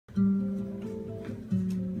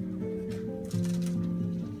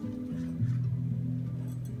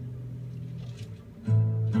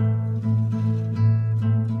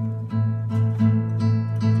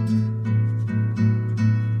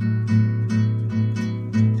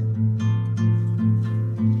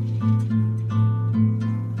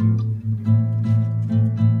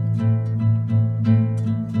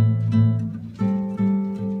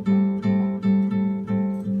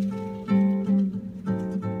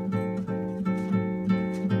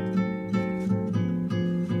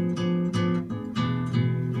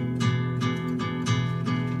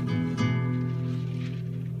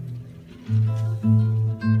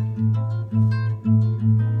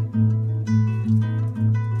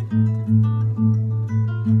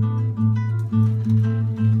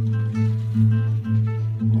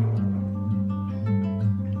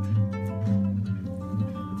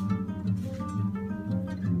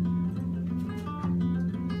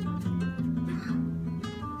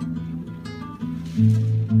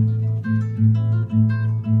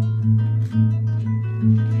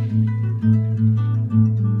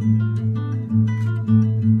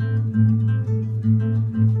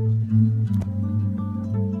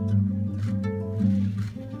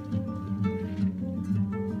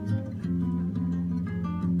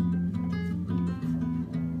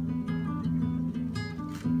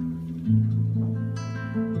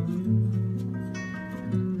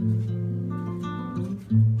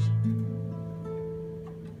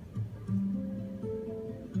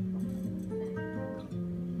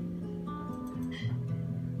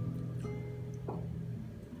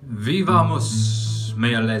Vivamus,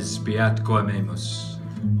 mea lesbiat coememus,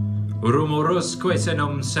 rumorosque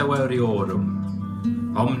senum severiorum,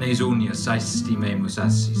 omnes unius aestimemus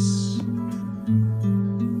assis.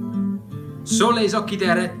 Soles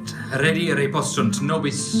occideret, redire possunt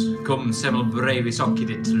nobis, cum semel brevis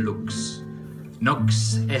occidit lux,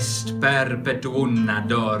 nox est perpetuuna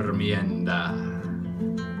dormienda.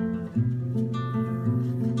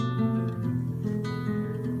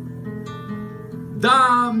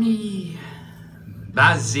 Dami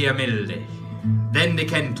basia mille, dende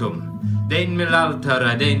centum, den mil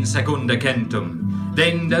altera, den secunda centum,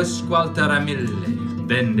 den desqualtera mille,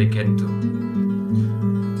 dende centum.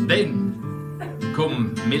 Den,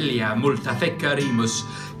 cum milia multa fecarimus,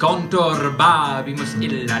 contor babimus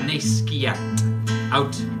illa nesciat,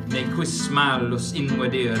 aut nequis malus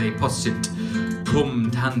invedere possit,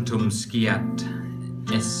 cum tantum sciat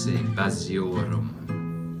esse basiorum.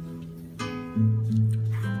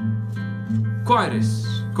 Quaeris,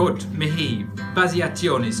 quod mihi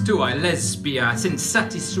basiationis tuae lesbia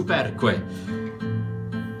sensatis superque,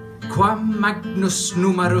 quam magnus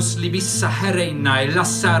numerus libissa herenae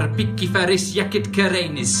lassar piciferis jacet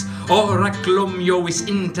cerenis, oraclum iovis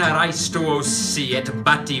inter aestuos si et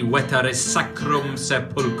bati veteris sacrum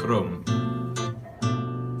sepulcrum.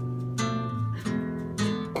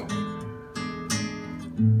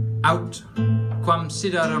 Aut quam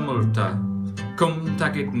sidera multa, cum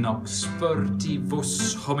tacit nox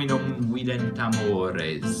furtivus hominum vident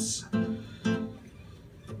amores.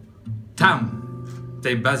 Tam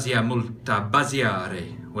de basia multa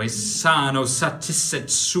basiare, ve sano satisset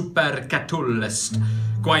super Catullus,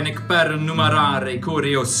 quae nec per numerare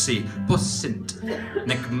curiosi possint,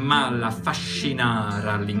 nec mala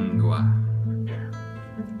fascinara lingua.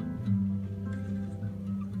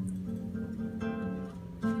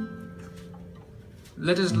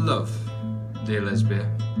 Let us love, dear lesbia,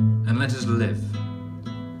 and let us live.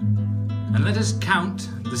 And let us count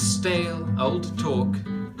the stale old talk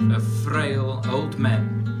of frail old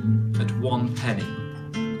men at 1 penny.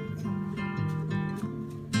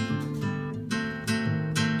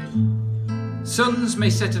 Suns may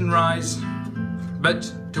set and rise,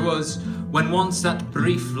 but to us, when once that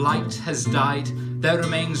brief light has died, there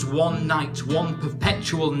remains one night, one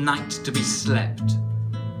perpetual night to be slept.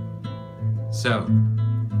 So,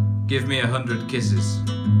 give me 100 kisses,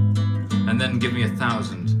 and then give me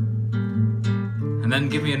 1,000. And then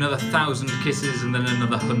give me another 1,000 kisses, and then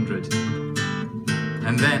another 100.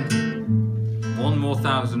 And then one more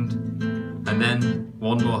 1,000, and then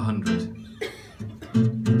one more 100.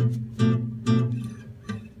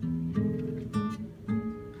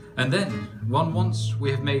 And then, once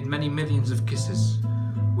we have made many millions of kisses,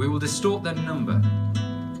 we will distort their number,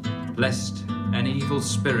 lest an evil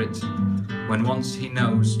spirit, when once he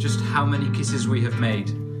knows just how many kisses we have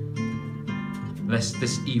made, lest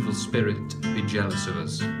this evil spirit be jealous of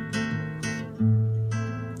us.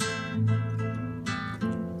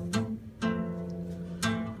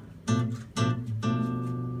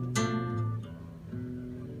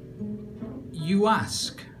 You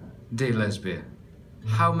ask, dear lesbia,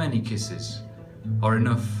 how many kisses are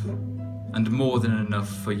enough and more than enough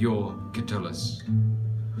for your Catullus?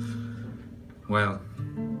 Well,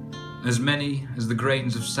 as many as the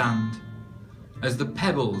grains of sand, as the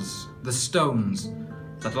pebbles, the stones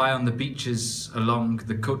that lie on the beaches along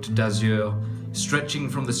the Côte d'Azur, stretching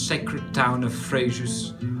from the sacred town of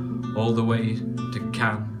Fréjus all the way to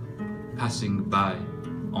Cannes, passing by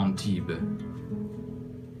Antibes.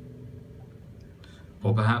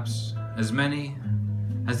 Or perhaps as many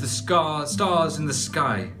as the stars in the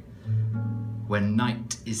sky, when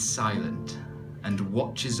night is silent and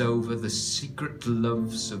watches over the secret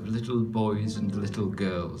loves of little boys and little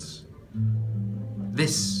girls.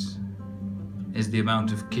 This is the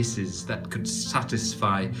amount of kisses that could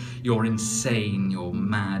satisfy your insane, your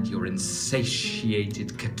mad, your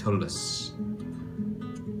insatiated Catullus.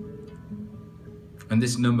 And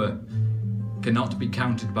this number cannot be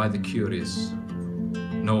counted by the curious,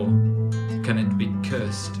 nor can it be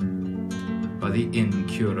cursed by the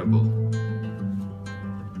incurable.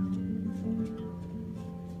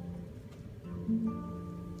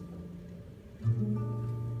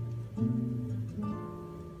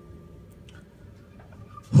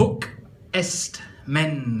 Hoc est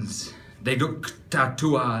mens deducta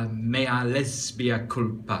tua mea lesbia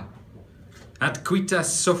culpa, at quita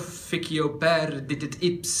sufficio perdit et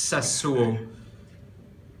ipsa suo,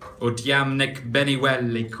 ut iam nec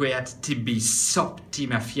benivelli queat tibi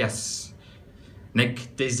optima fias,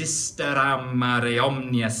 nec desisteram mare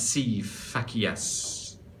omnia si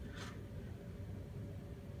facias.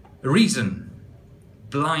 Reason,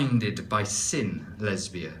 blinded by sin,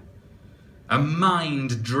 lesbia, a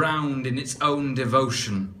mind drowned in its own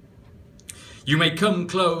devotion. You may come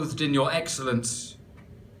clothed in your excellence,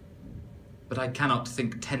 but I cannot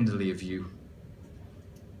think tenderly of you.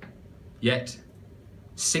 Yet,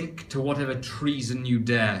 sink to whatever treason you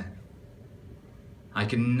dare, I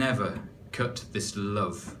can never cut this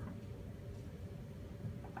love.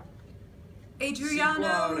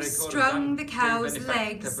 Adriano strung the cow's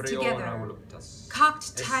legs together,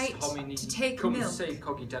 cocked tight to take milk.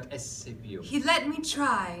 He let me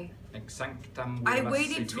try. I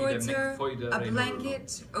waded towards her, a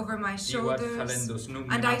blanket over my shoulders,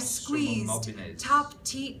 and I squeezed top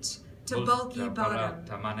teat to bulky bottom.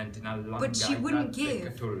 But she wouldn't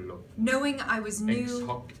give, knowing I was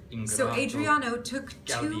new, so Adriano took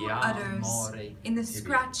 2 udders in the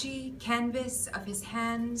scratchy canvas of his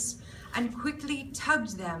hands and quickly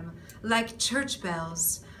tugged them like church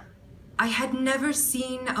bells. I had never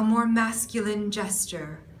seen a more masculine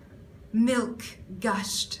gesture. Milk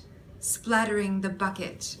gushed, splattering the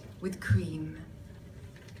bucket with cream.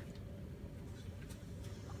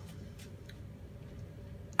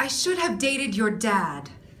 I should have dated your dad,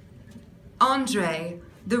 Andrei,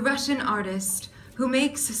 the Russian artist who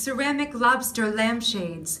makes ceramic lobster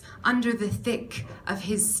lampshades under the thick of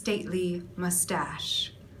his stately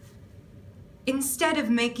mustache. Instead of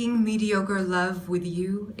making mediocre love with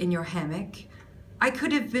you in your hammock, I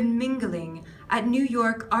could have been mingling at New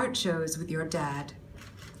York art shows with your dad.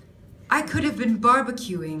 I could have been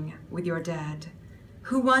barbecuing with your dad,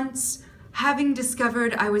 who once, having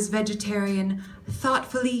discovered I was vegetarian,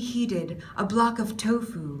 thoughtfully heated a block of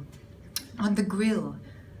tofu on the grill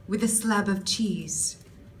with a slab of cheese.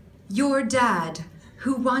 Your dad,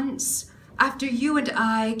 who once, after you and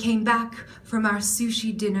I came back from our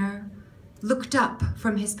sushi dinner, looked up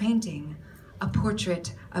from his painting, a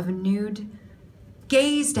portrait of a nude,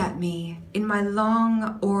 gazed at me in my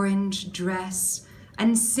long orange dress,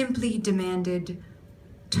 and simply demanded,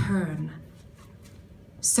 "Turn."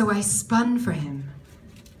 So I spun for him,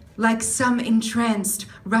 like some entranced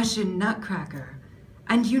Russian nutcracker,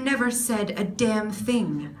 and you never said a damn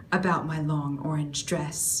thing about my long orange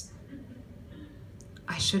dress.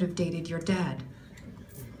 I should have dated your dad.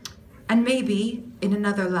 And maybe, in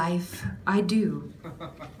another life, I do.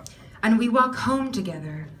 And we walk home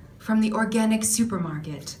together from the organic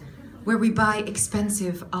supermarket, where we buy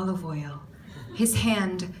expensive olive oil. His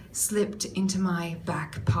hand slipped into my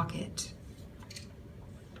back pocket.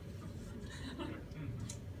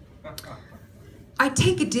 I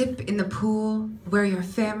take a dip in the pool where your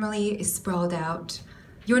family is sprawled out,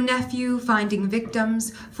 your nephew finding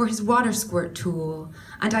victims for his water squirt tool,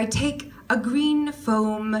 and I take a green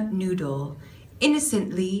foam noodle,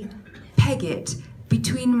 innocently peg it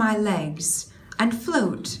between my legs, and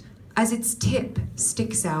float as its tip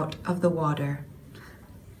sticks out of the water.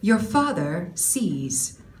 Your father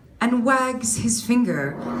sees and wags his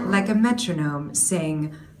finger like a metronome,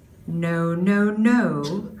 saying, "No, no,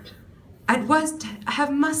 no," at what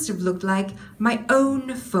must have looked like my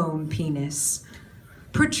own foam penis,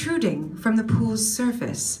 protruding from the pool's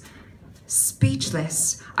surface.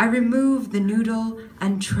 Speechless, I remove the noodle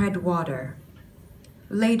and tread water.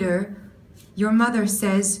 Later, your mother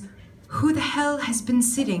says, "Who the hell has been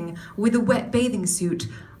sitting with a wet bathing suit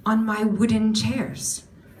on my wooden chairs?"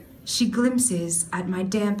 She glimpses at my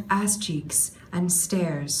damp ass cheeks and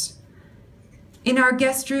stares. In our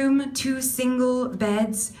guest room, 2 single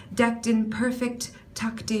beds decked in perfect,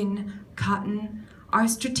 tucked-in cotton are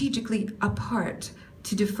strategically apart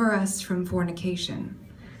to defer us from fornication.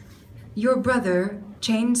 Your brother,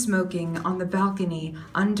 chain-smoking on the balcony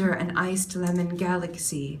under an iced lemon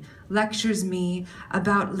galaxy, lectures me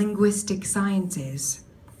about linguistic sciences.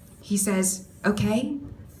 He says, "Okay?"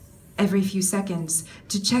 every few seconds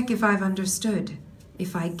to check if I've understood,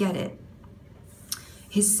 if I get it.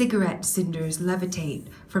 His cigarette cinders levitate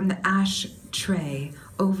from the ash tray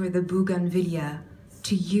over the bougainvillea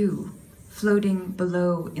to you, floating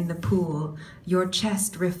below in the pool, your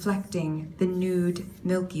chest reflecting the nude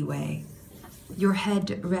Milky Way. Your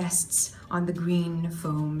head rests on the green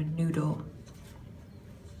foam noodle.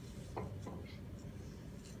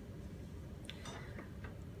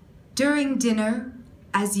 During dinner,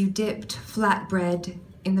 as you dipped flatbread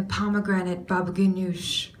in the pomegranate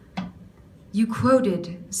babganoush, you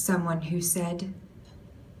quoted someone who said,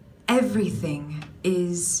 "Everything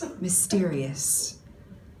is mysterious."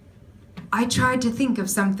 I tried to think of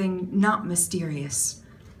something not mysterious,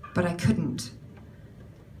 but I couldn't.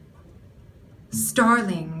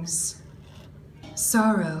 Starlings,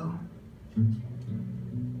 sorrow,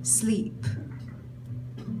 sleep,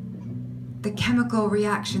 the chemical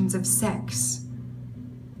reactions of sex,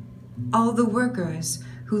 all the workers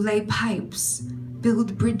who lay pipes,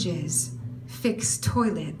 build bridges, fix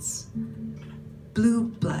toilets. Blue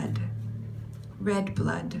blood, red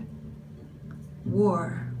blood,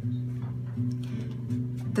 war.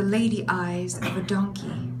 The lady eyes of a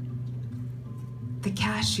donkey. The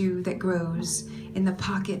cashew that grows in the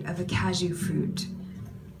pocket of a cashew fruit.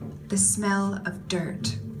 The smell of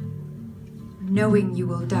dirt. Knowing you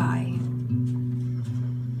will die.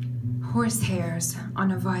 Horsehairs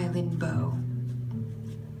on a violin bow.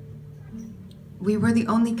 We were the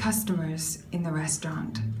only customers in the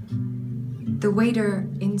restaurant. The waiter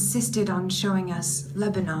insisted on showing us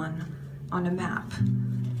Lebanon on a map,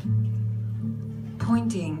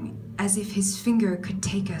 pointing as if his finger could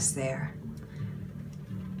take us there.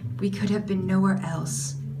 We could have been nowhere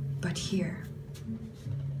else but here.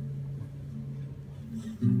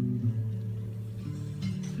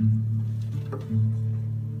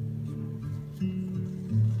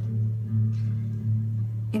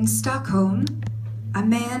 In Stockholm, a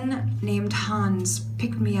man named Hans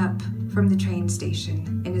picked me up from the train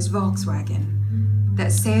station in his Volkswagen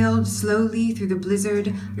that sailed slowly through the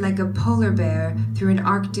blizzard like a polar bear through an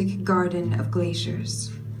Arctic garden of glaciers.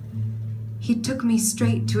 He took me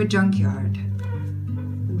straight to a junkyard.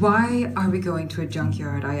 "Why are we going to a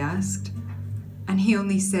junkyard?" I asked. And he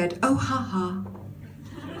only said, "Oh, ha.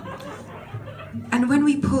 And when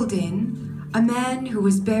we pulled in, a man who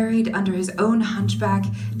was buried under his own hunchback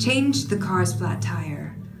changed the car's flat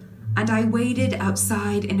tire, and I waited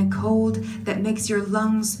outside in a cold that makes your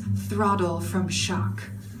lungs throttle from shock.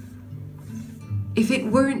 If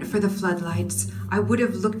it weren't for the floodlights, I would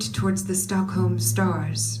have looked towards the Stockholm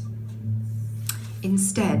stars.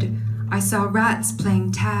 Instead, I saw rats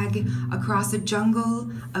playing tag across a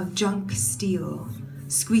jungle of junk steel,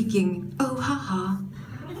 squeaking, "Oh, ha.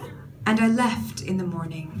 And I left in the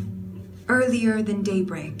morning, earlier than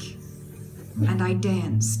daybreak, and I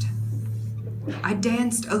danced. I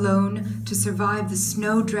danced alone to survive the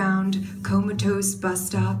snow-drowned, comatose bus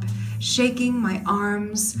stop, shaking my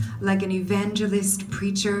arms like an evangelist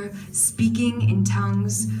preacher, speaking in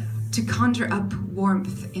tongues to conjure up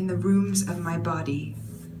warmth in the rooms of my body.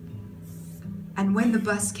 And when the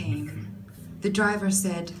bus came, the driver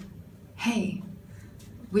said, 'Hey,'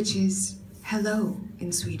 which is hello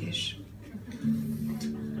in Swedish.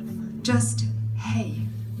 Just hey,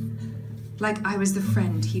 like I was the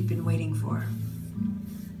friend he'd been waiting for.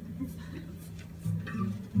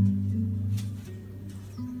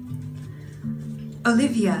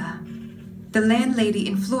 Olivia, the landlady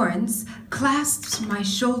in Florence, clasps my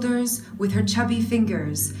shoulders with her chubby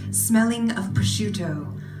fingers, smelling of prosciutto,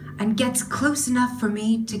 and gets close enough for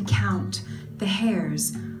me to count the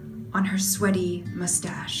hairs on her sweaty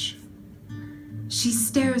mustache. She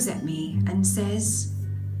stares at me and says,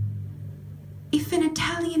 "If an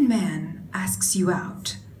Italian man asks you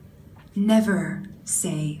out, never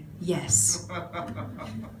say yes.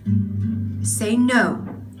 Say no.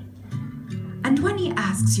 And when he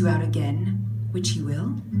asks you out again, which he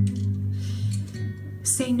will,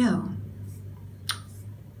 say no.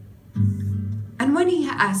 And when he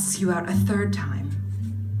asks you out a third time,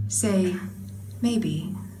 say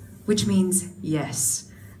maybe, which means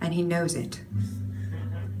yes, and he knows it."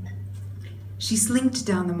 She slinked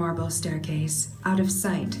down the marble staircase, out of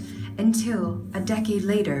sight, until a decade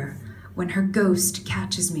later, when her ghost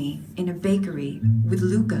catches me in a bakery with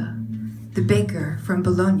Luca, the baker from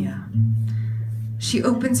Bologna. She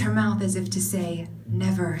opens her mouth as if to say,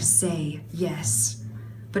 "Never say yes,"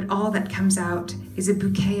 but all that comes out is a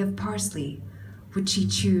bouquet of parsley, which she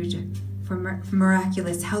chewed for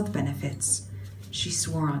miraculous health benefits. She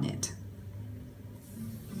swore on it.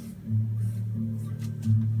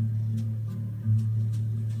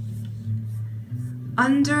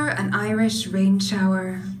 Under an Irish rain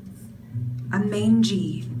shower, a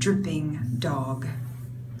mangy, dripping dog.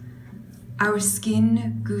 Our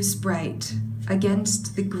skin goose bright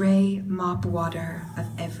against the gray mop water of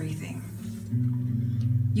everything.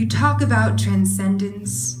 You talk about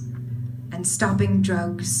transcendence and stopping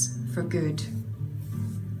drugs for good.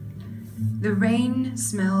 The rain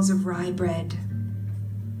smells of rye bread.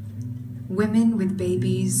 Women with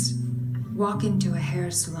babies walk into a hair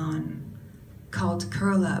salon called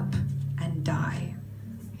Curl Up and Die.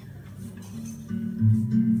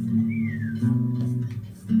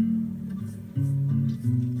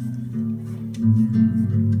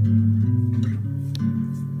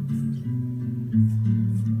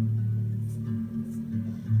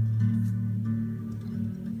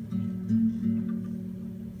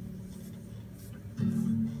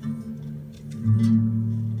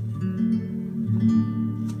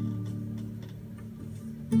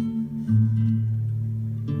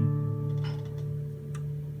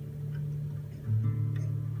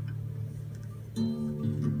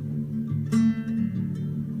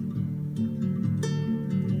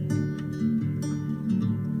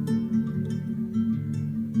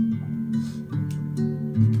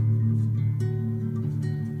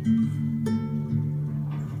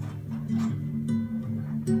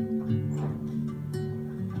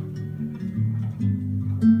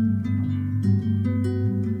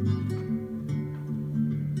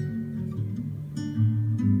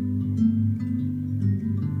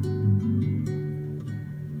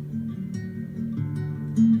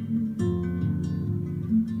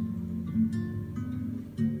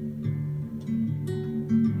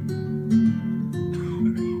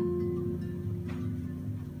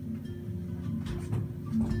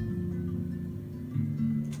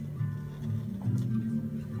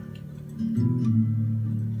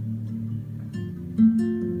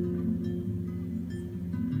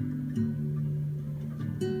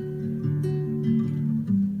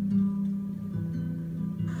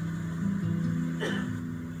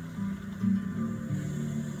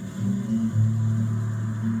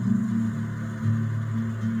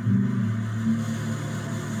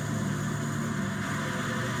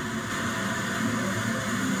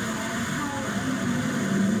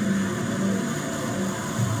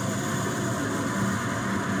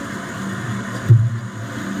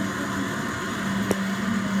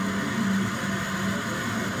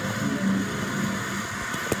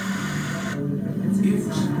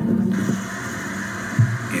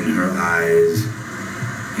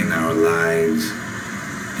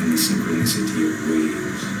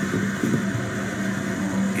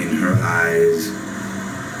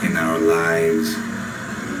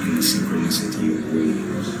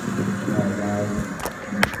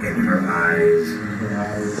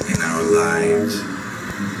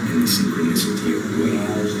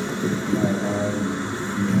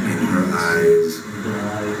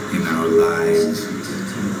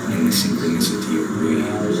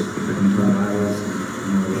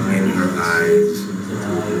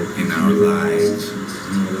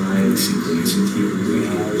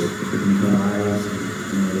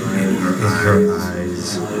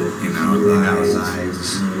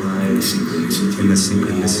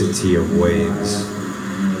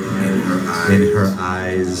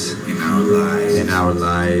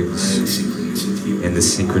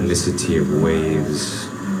 Synchronicity of waves.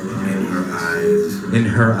 In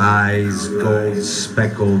her eyes, gold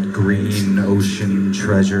speckled green ocean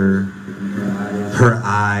treasure. Her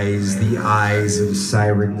eyes, the eyes of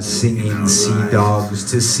sirens singing sea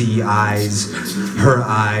dogs to sea eyes. Her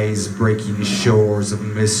eyes breaking shores of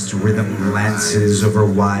mist rhythm lances over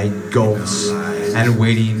wide gulfs and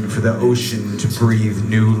waiting for the ocean to breathe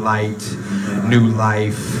new light, new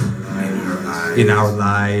life in our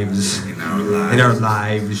lives. In our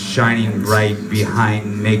lives, shining bright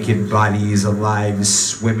behind naked bodies, alive,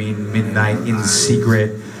 swimming midnight in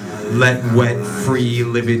secret, let wet, free,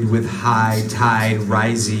 livid with high tide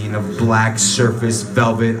rising of black surface,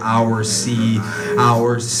 velvet, our sea,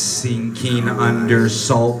 our sinking under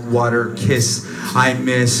salt water kiss. I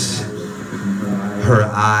miss her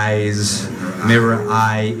eyes. Mirror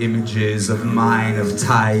eye images of mine, of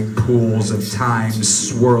tide pools of time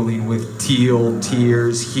swirling with teal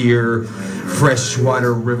tears here,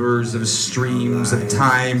 freshwater rivers of streams of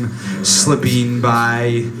time slipping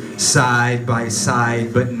by side,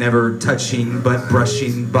 but never touching, but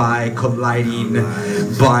brushing by, colliding,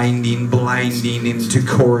 binding, blinding into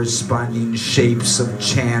corresponding shapes of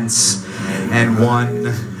chance, and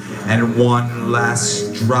one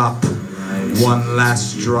last drop. One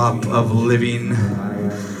last drop of living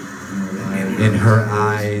in her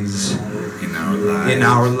eyes, in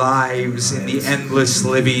our lives, in the endless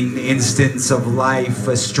living instance of life,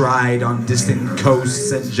 astride on distant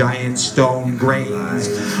coasts and giant stone grains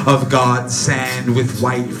of God's sand with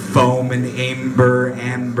white foam and amber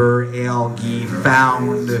algae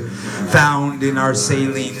found in our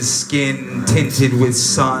saline skin, tinted with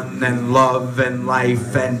sun and love and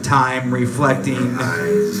life and time, reflecting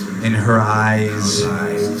in her eyes.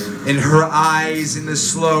 In her eyes, in the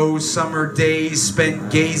slow summer days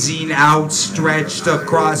spent gazing outstretched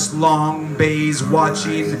across long bays,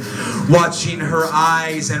 watching her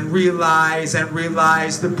eyes and realize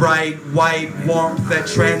the bright white warmth that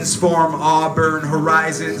transform auburn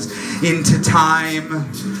horizons into time.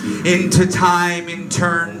 In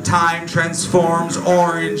turn, time transforms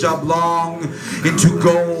orange oblong into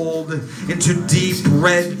gold, into deep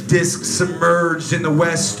red discs submerged in the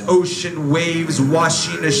west ocean waves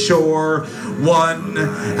washing ashore, one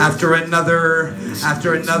after another,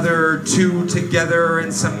 two together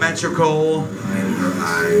and symmetrical.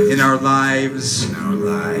 in our lives,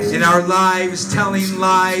 in our lives, telling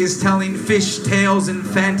lies, telling fish tales and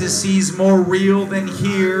fantasies more real than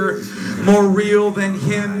here, more real than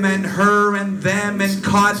him and her and them, and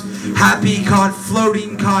caught, happy, caught,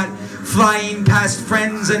 floating, caught, flying past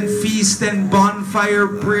friends and feast and bonfire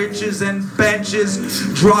bridges and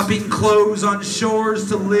benches, dropping clothes on shores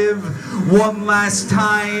to live one last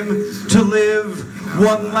time, to live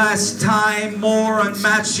one last time, more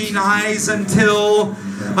unmatching eyes until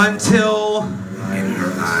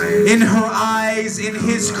in her eyes, in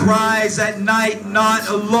his cries at night, not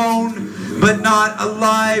alone, but not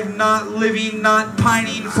alive, not living, not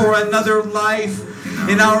pining for another life,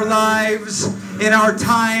 in our lives, in our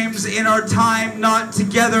times, in our time, not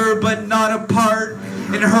together, but not apart,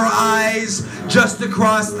 in her eyes, just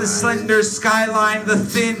across the slender skyline, the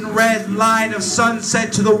thin red line of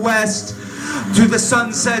sunset to the west, to the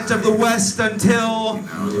sunset of the west, until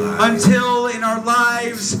in our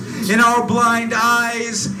lives, in our blind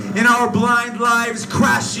eyes, in our blind lives,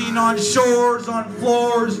 crashing on shores, on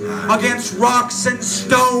floors, against rocks and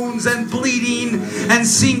stones, and bleeding and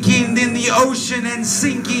sinking in the ocean, and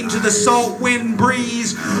sinking to the salt wind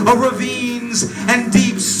breeze of ravines and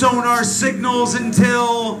deep sonar signals,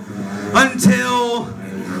 until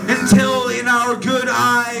in our good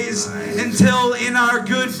eyes, until in our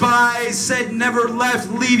goodbyes, said never left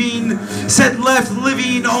leaving, said left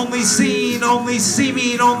living, only seeing, only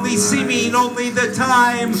seeming, only seeming, only the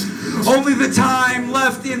time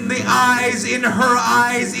left in the eyes, in her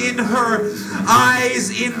eyes, in her eyes,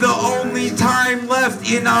 in the only time left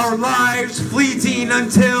in our lives, fleeting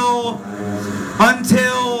until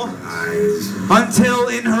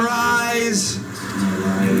in her eyes,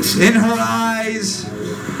 in her eyes,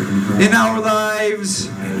 in our lives,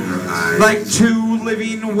 like two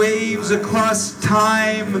living waves across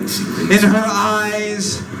time, in her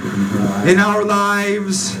eyes, in our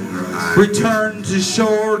lives, return to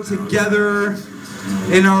shore together,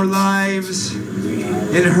 in our lives,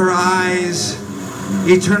 in her eyes,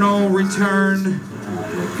 eternal return,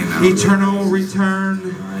 eternal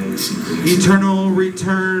return, eternal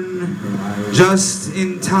return, just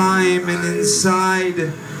in time and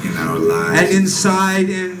inside, and inside,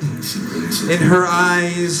 and in her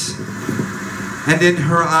eyes, and in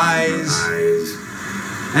her eyes,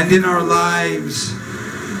 and in our lives,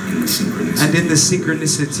 and in the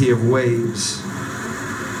synchronicity of waves.